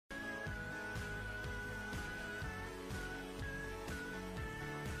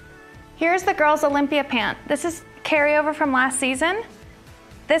Here's the girls' Olympia pant. This is carryover from last season.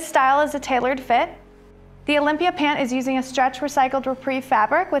 This style is a tailored fit. The Olympia pant is using a stretch recycled Repreve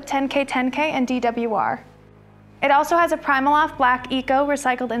fabric with 10K 10K and DWR. It also has a Primaloft Black Eco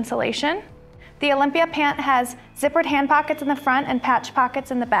recycled insulation. The Olympia pant has zippered hand pockets in the front and patch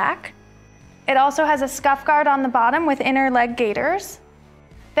pockets in the back. It also has a scuff guard on the bottom with inner leg gaiters.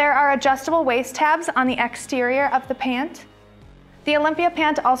 There are adjustable waist tabs on the exterior of the pant. The Olympia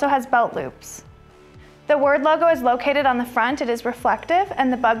pant also has belt loops. The word logo is located on the front, it is reflective,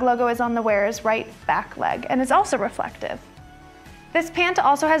 and the bug logo is on the wearer's right back leg and is also reflective. This pant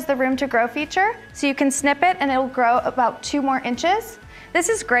also has the room to grow feature, so you can snip it and it will grow about 2 more inches. This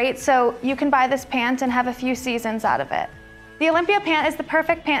is great, so you can buy this pant and have a few seasons out of it. The Olympia pant is the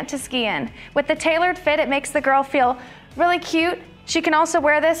perfect pant to ski in. With the tailored fit, it makes the girl feel really cute. She can also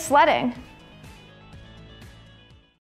wear this sledding.